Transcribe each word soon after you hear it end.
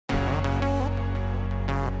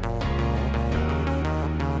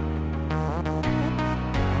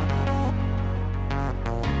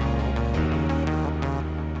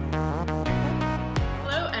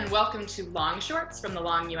welcome to Long Shorts from the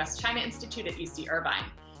Long U.S.-China Institute at UC Irvine.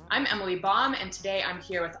 I'm Emily Baum, and today I'm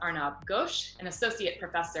here with Arunabh Ghosh, an associate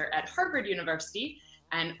professor at Harvard University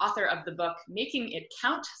and author of the book Making It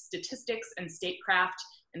Count: Statistics and Statecraft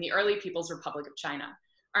in the Early People's Republic of China.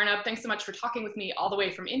 Arunabh, thanks so much for talking with me all the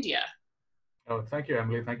way from India. Oh, thank you,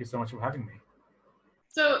 Emily. Thank you so much for having me.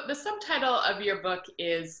 So the subtitle of your book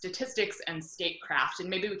is Statistics and Statecraft, and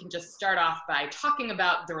maybe we can just start off by talking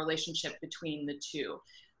about the relationship between the two.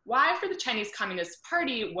 Why, for the Chinese Communist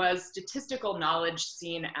Party, was statistical knowledge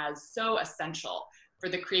seen as so essential for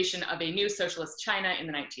the creation of a new socialist China in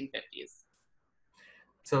the 1950s?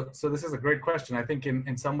 So this is a great question. I think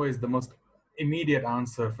in some ways the most immediate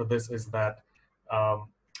answer for this is that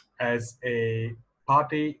as a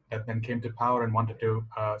party that then came to power and wanted to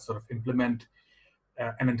sort of implement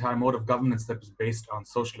an entire mode of governance that was based on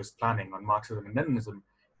socialist planning, on Marxism and Leninism,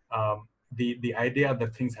 the idea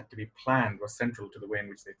that things had to be planned was central to the way in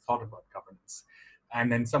which they thought about governance.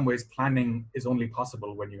 And in some ways, planning is only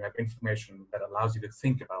possible when you have information that allows you to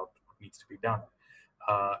think about what needs to be done.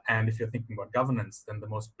 And if you're thinking about governance, then the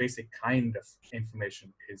most basic kind of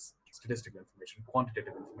information is statistical information,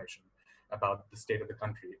 quantitative information about the state of the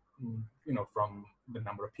country, from the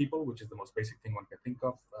number of people, which is the most basic thing one can think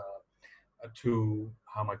of, to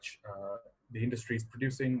how much the industry is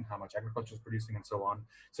producing, how much agriculture is producing, and so on.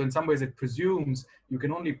 So in some ways, it presumes you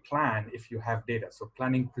can only plan if you have data. So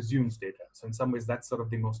planning presumes data. So in some ways, that's sort of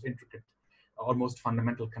the most intricate or most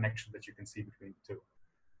fundamental connection that you can see between the two.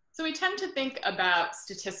 So we tend to think about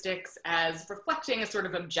statistics as reflecting a sort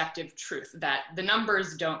of objective truth, that the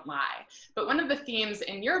numbers don't lie. But one of the themes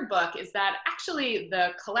in your book is that actually the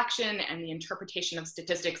collection and the interpretation of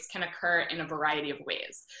statistics can occur in a variety of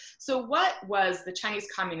ways. So what was the Chinese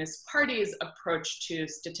Communist Party's approach to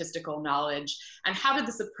statistical knowledge, and how did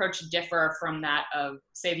this approach differ from that of,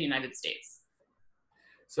 say, the United States?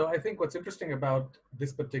 So I think what's interesting about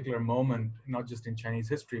this particular moment, not just in Chinese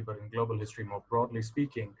history, but in global history more broadly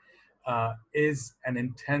speaking, is an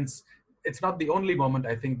intense, it's not the only moment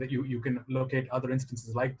I think that you can locate other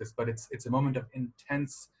instances like this, but it's a moment of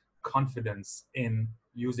intense confidence in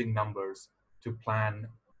using numbers to plan,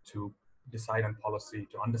 to decide on policy,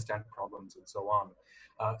 to understand problems, and so on.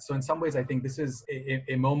 So in some ways, I think this is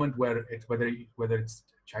a moment where it's whether it's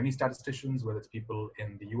Chinese statisticians, whether it's people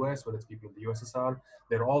in the US, whether it's people in the USSR,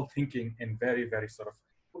 they're all thinking in very, very sort of,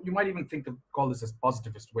 you might even call this as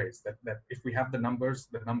positivist ways, that if we have the numbers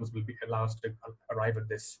will allow us to arrive at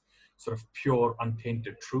this sort of pure,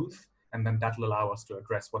 untainted truth, and then that will allow us to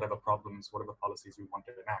address whatever problems, whatever policies we want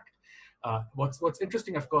to enact. What's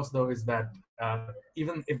interesting, of course, though, is that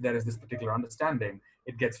even if there is this particular understanding,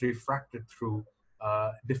 it gets refracted through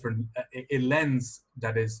a lens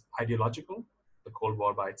that is ideological, the Cold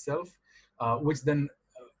War by itself, which then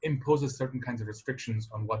imposes certain kinds of restrictions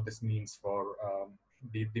on what this means for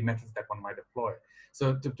the methods that one might employ.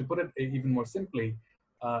 So to put it even more simply,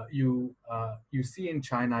 you see in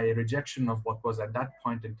China a rejection of what was at that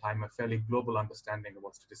point in time a fairly global understanding of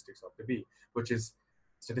what statistics ought to be, which is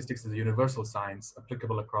statistics is a universal science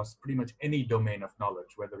applicable across pretty much any domain of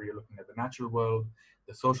knowledge, whether you're looking at the natural world,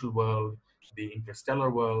 the social world, the interstellar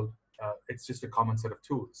world. It's just a common set of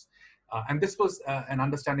tools. And this was an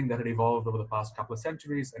understanding that had evolved over the past couple of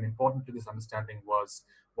centuries, and important to this understanding was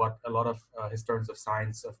what a lot of historians of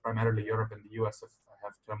science of primarily Europe and the US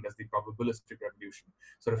have termed as the probabilistic revolution.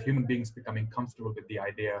 Sort of human beings becoming comfortable with the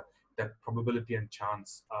idea that probability and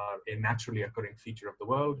chance are a naturally occurring feature of the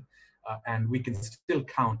world, and we can still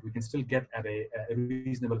count, we can still get at a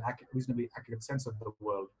reasonably accurate sense of the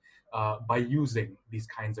world by using these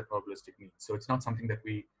kinds of probabilistic means. So it's not something that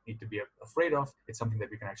we need to be afraid of, it's something that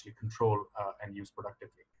we can actually control and use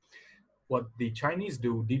productively. What the Chinese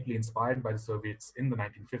do, deeply inspired by the Soviets in the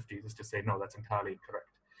 1950s, is to say, no, that's entirely incorrect.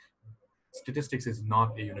 Statistics is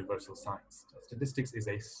not a universal science. Statistics is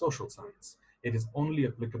a social science. It is only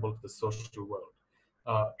applicable to the social world.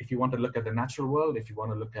 If you want to look at the natural world, if you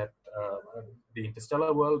want to look at the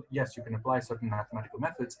interstellar world, yes, you can apply certain mathematical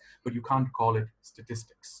methods, but you can't call it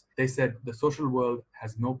statistics. They said the social world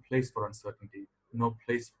has no place for uncertainty, no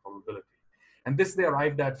place for probability. And this they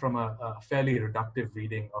arrived at from a fairly reductive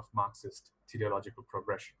reading of Marxist teleological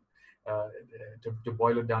progression. To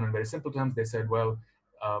boil it down in very simple terms, they said, well,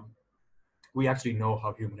 we actually know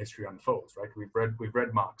how human history unfolds, right? We've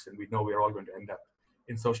read Marx, and we know we're all going to end up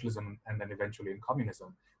in socialism and then eventually in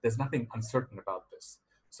communism. There's nothing uncertain about this.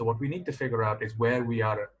 So what we need to figure out is where we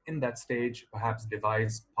are in that stage, perhaps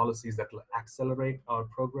devise policies that will accelerate our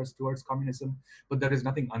progress towards communism, but there is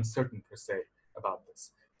nothing uncertain per se about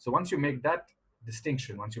this. So once you make that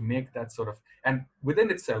distinction, once you make that sort of, and within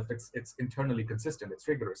itself, it's internally consistent, it's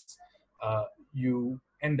rigorous. you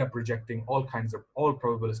end up rejecting all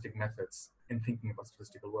probabilistic methods in thinking about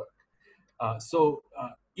statistical work. So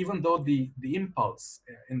even though the impulse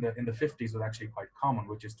in the 50s was actually quite common,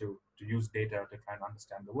 which is to use data to try and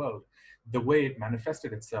understand the world, the way it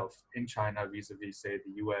manifested itself in China vis-a-vis, say,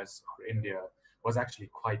 the US or India was actually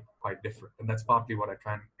quite different. And that's partly what I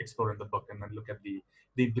try and explore in the book, and then look at the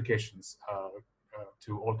implications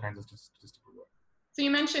to all kinds of statistical work. So you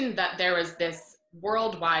mentioned that there was this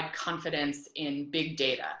worldwide confidence in big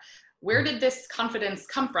data. Where did this confidence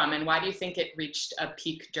come from, and why do you think it reached a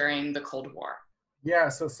peak during the Cold War? Yeah,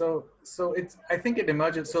 so it's, I think it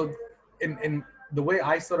emerges. So in the way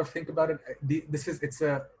I sort of think about it,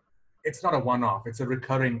 it's not a one-off. It's a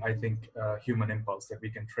recurring, I think, human impulse that we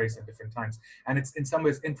can trace at different times, and it's in some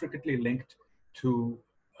ways intricately linked to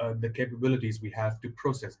the capabilities we have to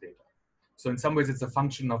process data. So in some ways, it's a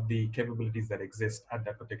function of the capabilities that exist at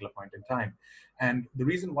that particular point in time. And the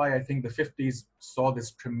reason why I think the 50s saw this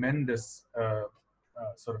tremendous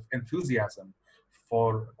sort of enthusiasm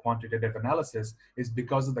for quantitative analysis is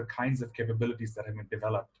because of the kinds of capabilities that have been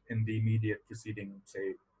developed in the immediate preceding,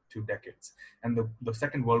 say, 2 decades. And the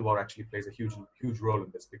Second World War actually plays a huge role in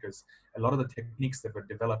this, because a lot of the techniques that were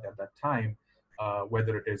developed at that time,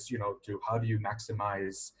 whether it is, to how do you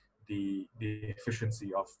maximize the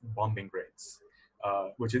efficiency of bombing rates,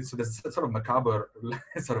 which is, so there's a sort of macabre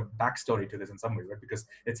sort of backstory to this in some ways, right? Because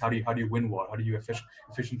it's how do you win war? How do you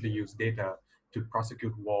efficiently use data to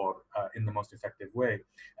prosecute war in the most effective way?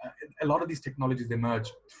 A lot of these technologies emerge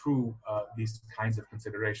through these kinds of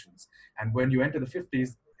considerations. And when you enter the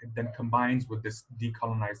 50s, it then combines with this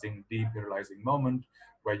decolonizing, deimperializing moment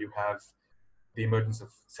where you have the emergence of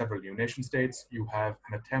several new nation states. You have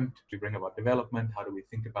an attempt to bring about development. How do we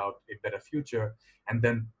think about a better future? And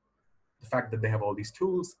then the fact that they have all these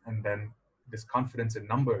tools, and then this confidence in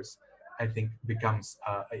numbers, I think becomes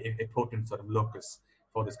a potent sort of locus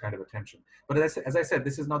for this kind of attention. But as I said,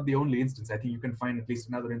 this is not the only instance. I think you can find at least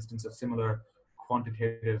another instance of similar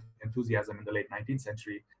quantitative enthusiasm in the late 19th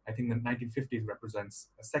century. I think the 1950s represents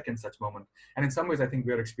a second such moment. And in some ways, I think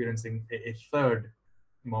we're experiencing a third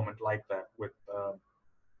moment like that with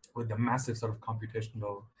the massive sort of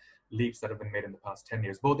computational leaps that have been made in the past 10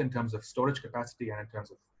 years, both in terms of storage capacity and in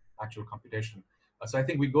terms of actual computation. So I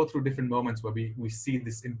think we go through different moments where we see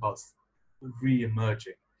this impulse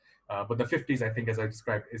re-emerging. But the 50s, I think, as I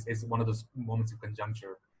described, is one of those moments of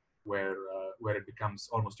conjuncture where it becomes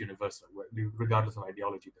almost universal, where, regardless of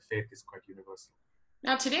ideology, the faith is quite universal.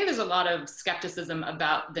 Now, today there's a lot of skepticism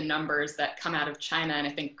about the numbers that come out of China, and I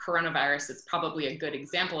think coronavirus is probably a good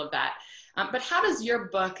example of that. But how does your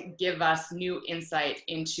book give us new insight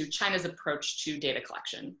into China's approach to data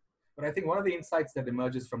collection? But I think one of the insights that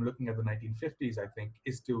emerges from looking at the 1950s, I think,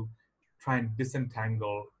 is to try and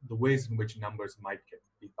disentangle the ways in which numbers might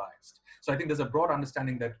be biased. So I think there's a broad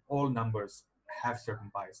understanding that all numbers have certain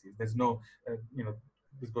biases. There's no,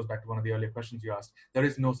 this goes back to one of the earlier questions you asked. There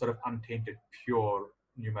is no sort of untainted, pure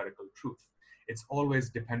numerical truth. It's always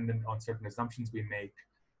dependent on certain assumptions we make,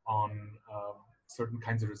 on certain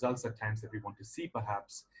kinds of results at times that we want to see,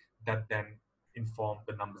 perhaps, that then inform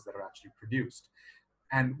the numbers that are actually produced.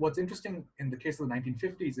 And what's interesting in the case of the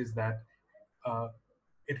 1950s is that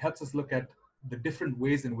it helps us look at the different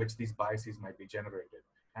ways in which these biases might be generated.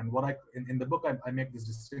 And what in the book, I make this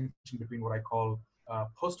distinction between what I call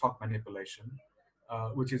post-hoc manipulation,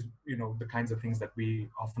 which is, the kinds of things that we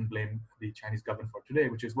often blame the Chinese government for today,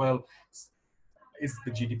 which is, well, is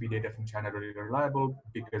the GDP data from China really reliable?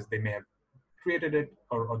 Because they may have created it,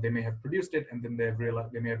 or they may have produced it, and then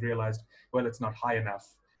they may have realized, well, it's not high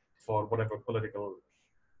enough for whatever political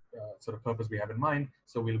sort of purpose we have in mind,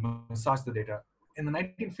 so we'll massage the data. In the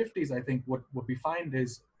 1950s, I think what we find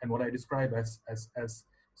is, and what I describe as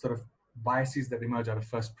sort of biases that emerge out of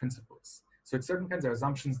first principles. So it's certain kinds of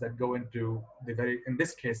assumptions that go into in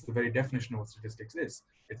this case, the very definition of what statistics is.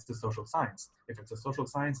 It's the social science. If it's a social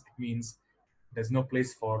science, it means there's no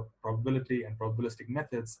place for probability and probabilistic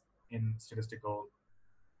methods in statistical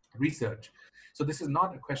research. So this is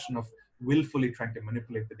not a question of willfully trying to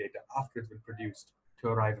manipulate the data after it's been produced to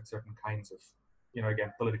arrive at certain kinds of,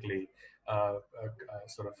 again, politically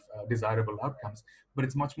desirable outcomes, but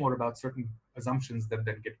it's much more about certain assumptions that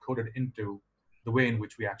then get coded into the way in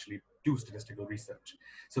which we actually do statistical research.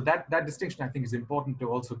 So that distinction, I think, is important to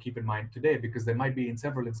also keep in mind today, because there might be, in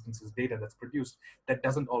several instances, data that's produced that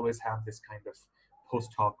doesn't always have this kind of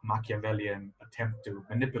post hoc Machiavellian attempt to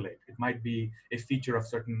manipulate. It might be a feature of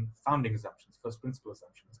certain founding assumptions, first principle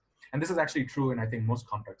assumptions. And this is actually true in, I think, most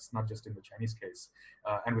contexts, not just in the Chinese case.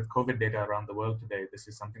 And with COVID data around the world today, this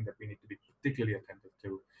is something that we need to be particularly attentive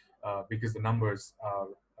to, because the numbers are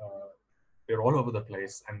we're all over the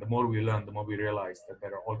place. And the more we learn, the more we realize that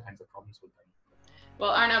there are all kinds of problems with them.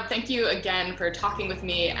 Well, Arunabh, thank you again for talking with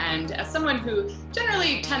me. And as someone who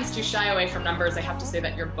generally tends to shy away from numbers, I have to say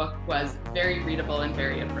that your book was very readable and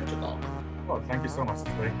very approachable. Well, thank you so much. It's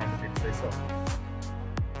very kind of you to say so.